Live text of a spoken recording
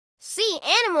Sea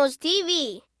Animals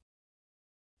TV.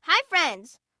 Hi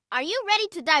friends, are you ready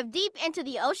to dive deep into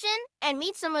the ocean and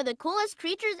meet some of the coolest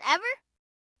creatures ever?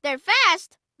 They're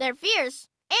fast, they're fierce,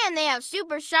 and they have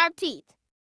super sharp teeth.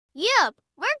 Yup,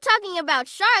 we're talking about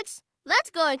sharks.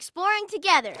 Let's go exploring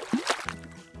together.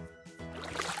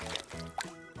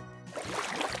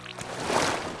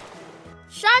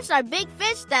 Sharks are big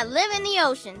fish that live in the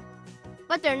ocean.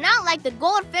 But they're not like the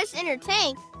goldfish in your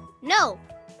tank. No.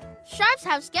 Sharks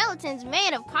have skeletons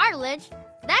made of cartilage.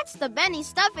 That's the bendy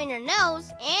stuff in your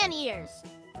nose and ears.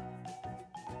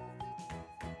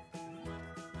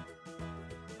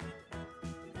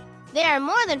 There are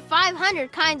more than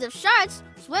 500 kinds of sharks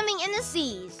swimming in the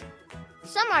seas.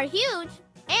 Some are huge,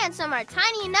 and some are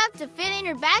tiny enough to fit in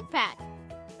your backpack.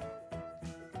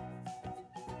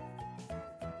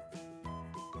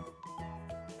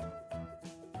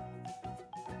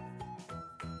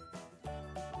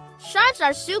 Sharks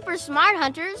are super smart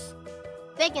hunters.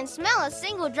 They can smell a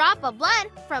single drop of blood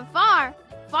from far,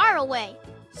 far away,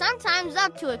 sometimes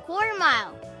up to a quarter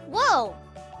mile. Whoa!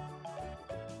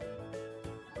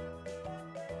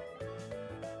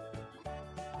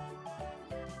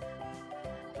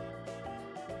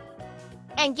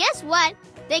 And guess what?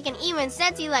 They can even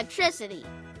sense electricity.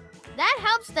 That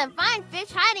helps them find fish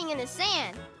hiding in the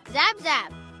sand. Zap,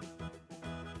 zap.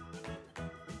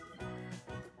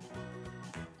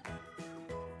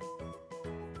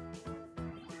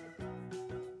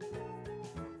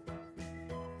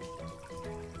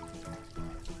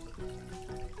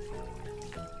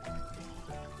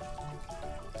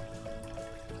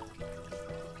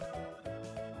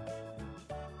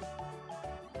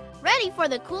 Ready for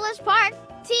the coolest part?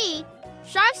 Teeth.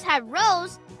 Sharks have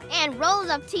rows and rows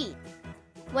of teeth.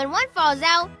 When one falls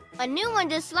out, a new one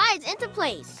just slides into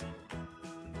place.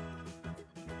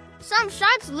 Some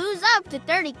sharks lose up to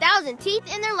 30,000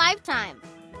 teeth in their lifetime.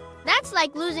 That's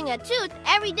like losing a tooth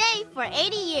every day for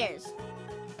 80 years.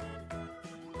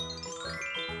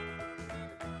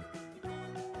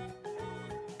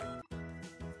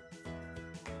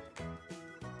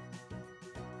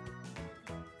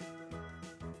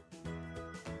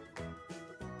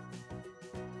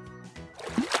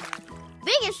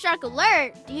 Biggest shark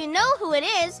alert! Do you know who it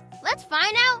is? Let's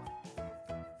find out!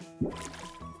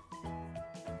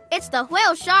 It's the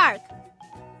whale shark.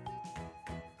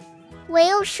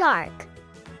 Whale shark.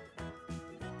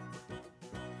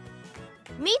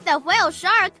 Meet the whale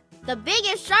shark, the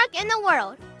biggest shark in the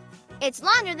world. It's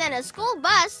longer than a school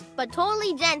bus, but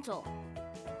totally gentle.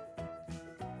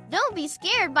 Don't be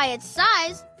scared by its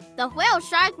size. The whale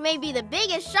shark may be the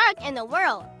biggest shark in the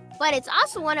world, but it's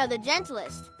also one of the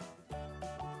gentlest.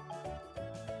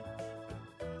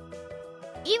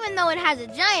 Even though it has a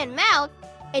giant mouth,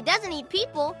 it doesn't eat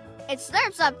people. It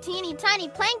slurps up teeny tiny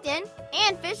plankton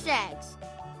and fish eggs.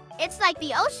 It's like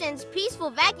the ocean's peaceful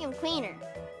vacuum cleaner.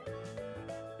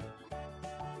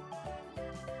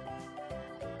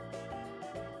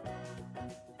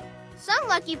 Some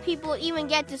lucky people even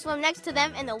get to swim next to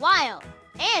them in the wild.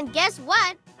 And guess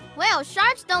what? Whale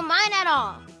sharks don't mind at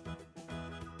all.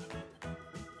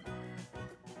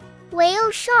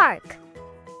 Whale shark.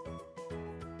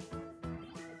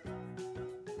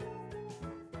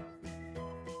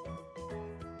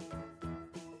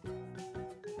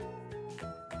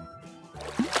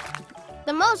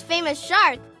 The most famous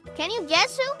shark, can you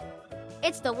guess who?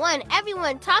 It's the one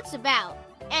everyone talks about,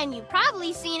 and you've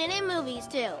probably seen it in movies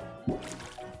too.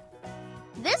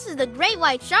 This is the great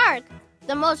white shark,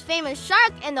 the most famous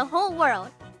shark in the whole world.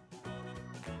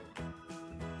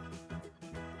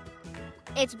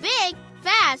 It's big,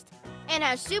 fast, and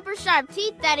has super sharp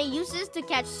teeth that it uses to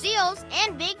catch seals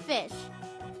and big fish.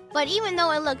 But even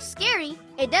though it looks scary,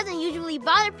 it doesn't usually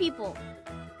bother people.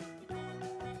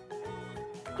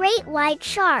 Great white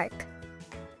shark.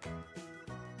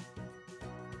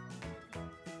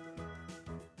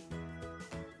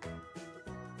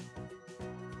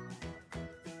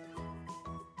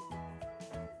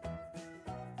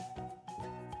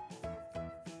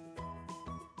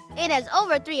 It has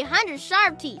over 300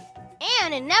 sharp teeth,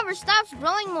 and it never stops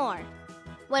growing more.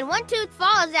 When one tooth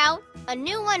falls out, a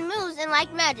new one moves in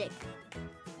like magic.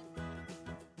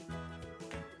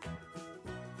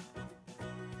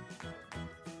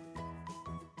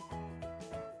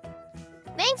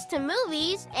 Thanks to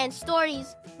movies and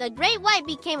stories, the great white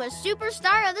became a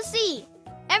superstar of the sea.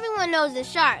 Everyone knows the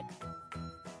shark.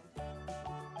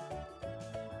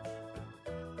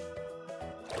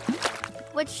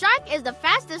 Which shark is the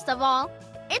fastest of all?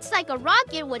 It's like a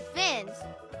rocket with fins,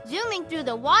 zooming through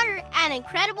the water at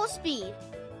incredible speed.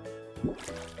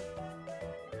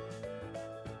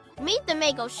 Meet the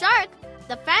Mako Shark,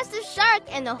 the fastest shark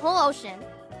in the whole ocean.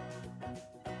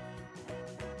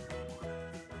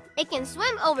 It can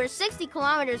swim over 60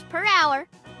 kilometers per hour.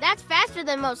 That's faster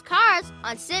than most cars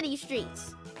on city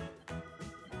streets.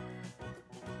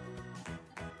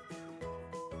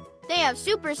 They have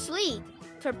super sleek,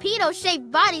 torpedo-shaped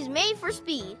bodies made for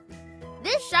speed.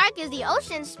 This shark is the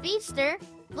ocean speedster.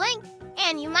 Blink,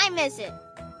 and you might miss it.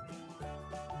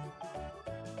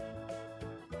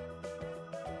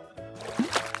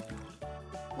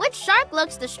 Which shark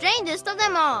looks the strangest of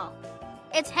them all?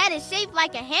 Its head is shaped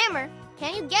like a hammer.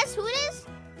 Can you guess who it is?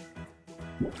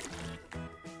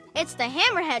 It's the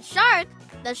Hammerhead Shark,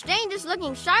 the strangest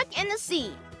looking shark in the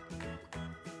sea.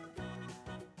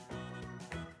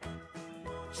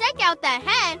 Check out that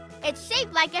head. It's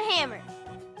shaped like a hammer.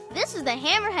 This is the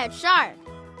Hammerhead Shark,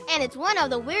 and it's one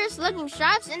of the weirdest looking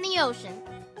sharks in the ocean.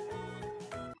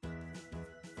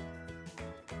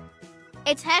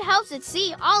 Its head helps it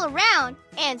see all around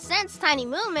and sense tiny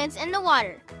movements in the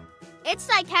water. It's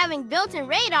like having built-in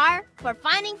radar for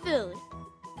finding food.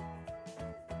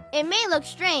 It may look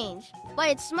strange, but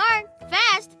it's smart,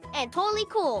 fast, and totally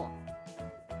cool.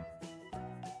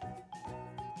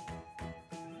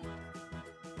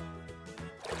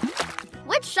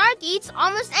 Which shark eats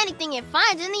almost anything it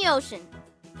finds in the ocean?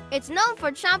 It's known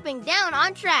for chomping down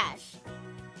on trash.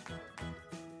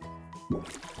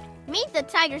 Meet the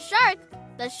tiger shark,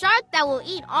 the shark that will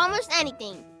eat almost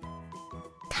anything.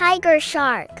 Tiger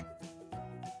shark.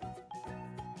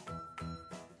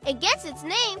 It gets its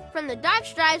name from the dark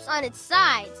stripes on its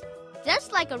sides,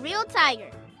 just like a real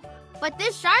tiger. But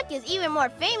this shark is even more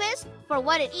famous for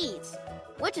what it eats,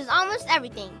 which is almost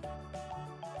everything.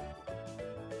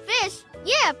 Fish,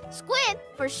 yep, squid,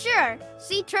 for sure.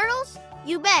 Sea turtles,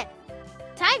 you bet.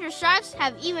 Tiger sharks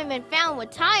have even been found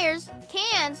with tires,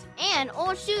 cans, and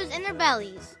old shoes in their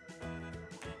bellies.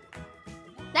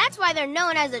 That's why they're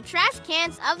known as the trash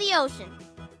cans of the ocean.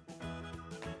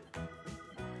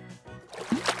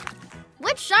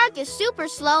 Which shark is super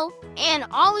slow and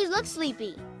always looks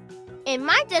sleepy? It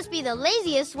might just be the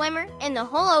laziest swimmer in the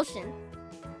whole ocean.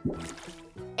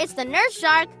 It's the nurse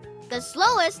shark, the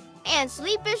slowest and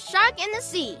sleepiest shark in the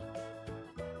sea.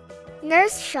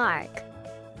 Nurse shark.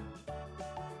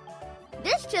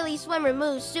 This chilly swimmer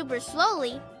moves super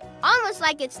slowly, almost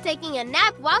like it's taking a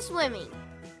nap while swimming.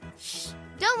 Shh,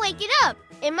 don't wake it up.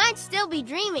 It might still be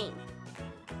dreaming.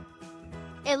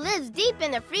 It lives deep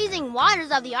in the freezing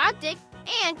waters of the Arctic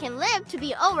and can live to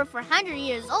be over 400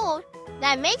 years old.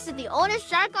 That makes it the oldest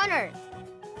shark on Earth.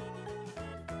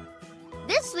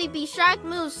 This sleepy shark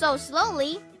moves so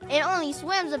slowly, it only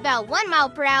swims about 1 mile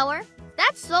per hour.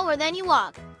 That's slower than you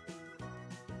walk.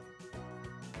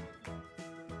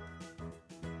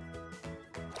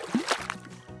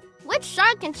 Which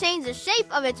shark can change the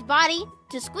shape of its body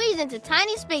to squeeze into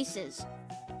tiny spaces?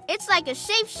 It's like a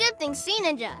shape-shifting sea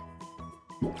ninja.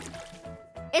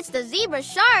 It's the zebra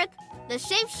shark, the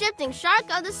shape-shifting shark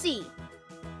of the sea.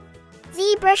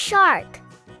 Zebra shark.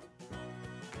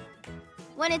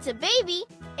 When it's a baby,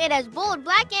 it has bold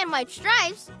black and white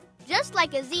stripes, just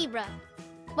like a zebra.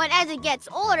 But as it gets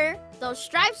older, those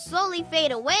stripes slowly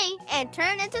fade away and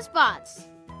turn into spots.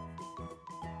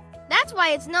 That's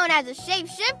why it's known as a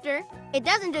shapeshifter. It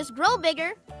doesn't just grow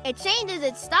bigger, it changes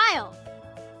its style.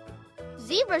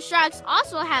 Zebra sharks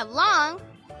also have long,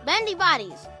 bendy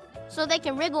bodies, so they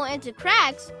can wriggle into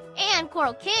cracks and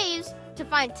coral caves to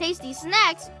find tasty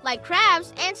snacks like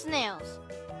crabs and snails.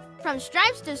 From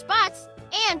stripes to spots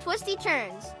and twisty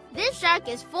turns, this shark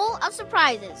is full of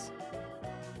surprises.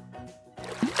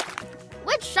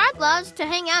 Which shark loves to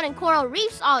hang out in coral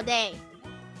reefs all day?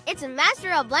 It's a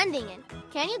master of blending in.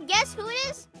 Can you guess who it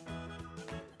is?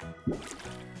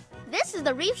 This is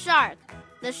the Reef Shark,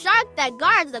 the shark that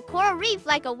guards the coral reef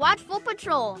like a watchful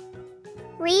patrol.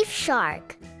 Reef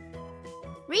shark.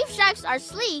 Reef sharks are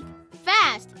sleek,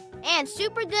 fast, and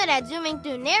super good at zooming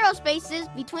through narrow spaces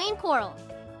between coral.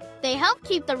 They help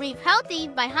keep the reef healthy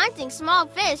by hunting small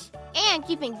fish and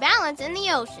keeping balance in the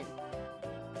ocean.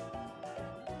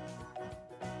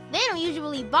 They don't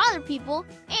usually bother people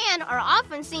and are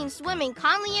often seen swimming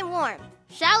calmly in warm,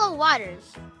 shallow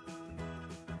waters.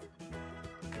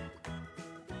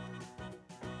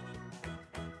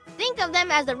 Think of them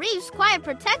as the reef's quiet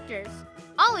protectors,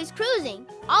 always cruising,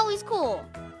 always cool.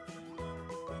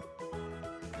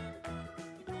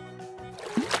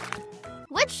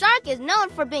 Which shark is known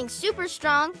for being super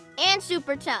strong and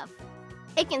super tough?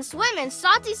 It can swim in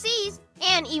salty seas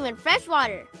and even fresh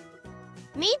water.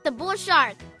 Meet the bull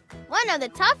shark, one of the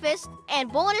toughest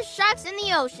and boldest sharks in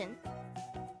the ocean.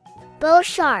 Bull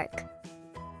shark.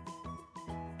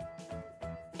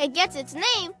 It gets its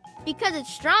name because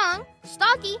it's strong,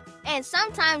 stocky, and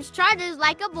sometimes charges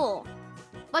like a bull.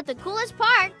 But the coolest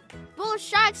part, bull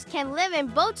sharks can live in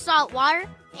both salt water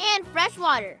and fresh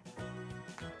water.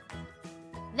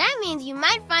 That means you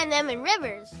might find them in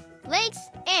rivers, lakes,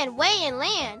 and way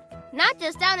inland, not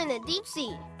just out in the deep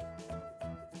sea.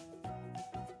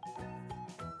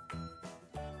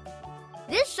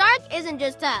 This shark isn't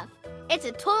just tough, it's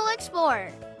a total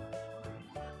explorer.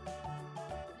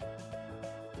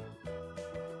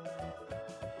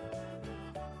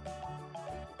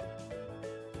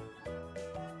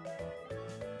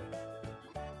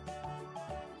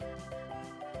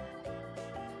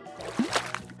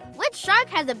 Which shark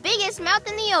has the biggest mouth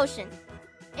in the ocean?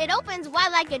 It opens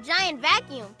wide like a giant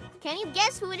vacuum. Can you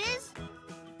guess who it is?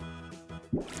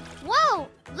 Whoa!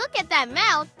 Look at that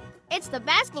mouth! It's the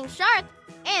Basking Shark,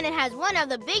 and it has one of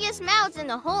the biggest mouths in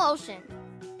the whole ocean.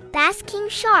 Basking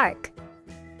Shark.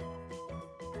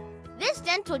 This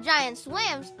gentle giant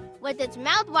swims with its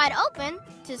mouth wide open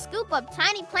to scoop up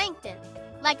tiny plankton,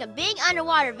 like a big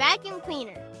underwater vacuum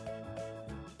cleaner.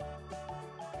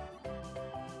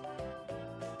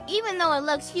 Even though it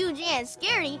looks huge and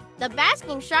scary, the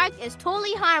basking shark is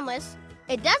totally harmless.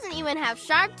 It doesn't even have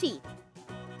sharp teeth.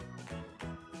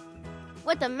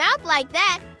 With a mouth like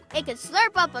that, it could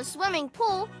slurp up a swimming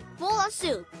pool full of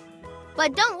soup.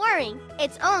 But don't worry,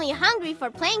 it's only hungry for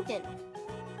plankton.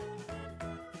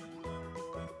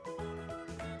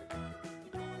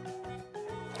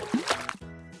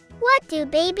 What do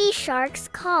baby sharks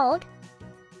called?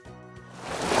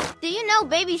 Do you know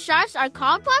baby sharks are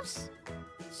called pups?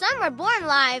 Some were born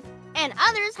live, and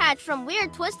others hatch from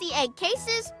weird twisty egg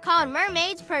cases called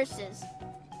mermaids' purses.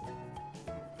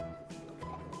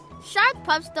 Shark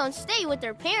pups don't stay with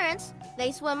their parents.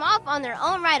 They swim off on their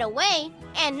own right away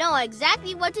and know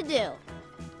exactly what to do.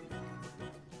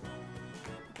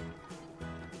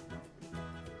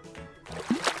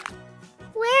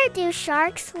 Where do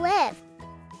sharks live?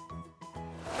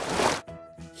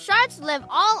 Sharks live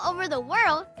all over the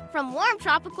world, from warm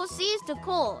tropical seas to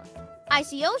cold,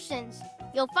 icy oceans.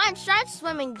 You'll find sharks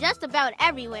swimming just about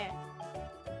everywhere.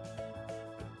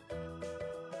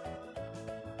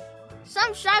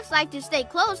 Some sharks like to stay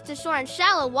close to shore in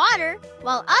shallow water,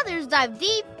 while others dive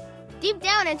deep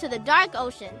down into the dark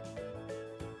ocean.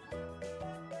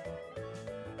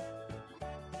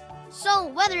 So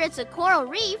whether it's a coral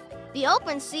reef, the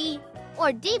open sea,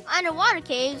 or deep underwater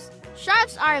caves,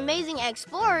 sharks are amazing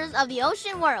explorers of the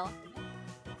ocean world.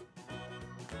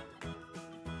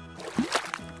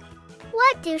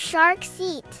 What do sharks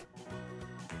eat?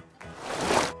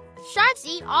 Sharks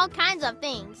eat all kinds of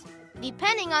things,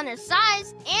 depending on their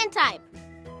size and type.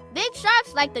 Big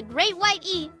sharks like the great white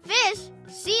eat fish,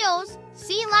 seals,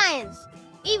 sea lions,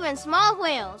 even small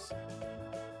whales.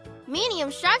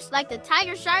 Medium sharks like the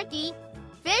tiger shark eat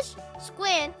fish,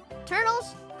 squid,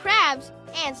 turtles, crabs,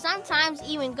 and sometimes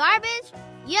even garbage.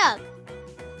 Yuck!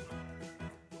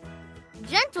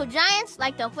 Gentle giants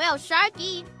like the whale shark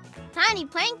eat tiny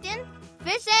plankton,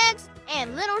 fish eggs,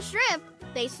 and little shrimp.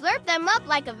 They slurp them up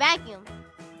like a vacuum.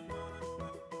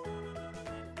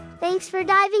 Thanks for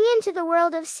diving into the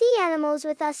world of sea animals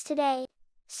with us today.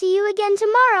 See you again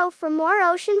tomorrow for more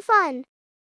ocean fun.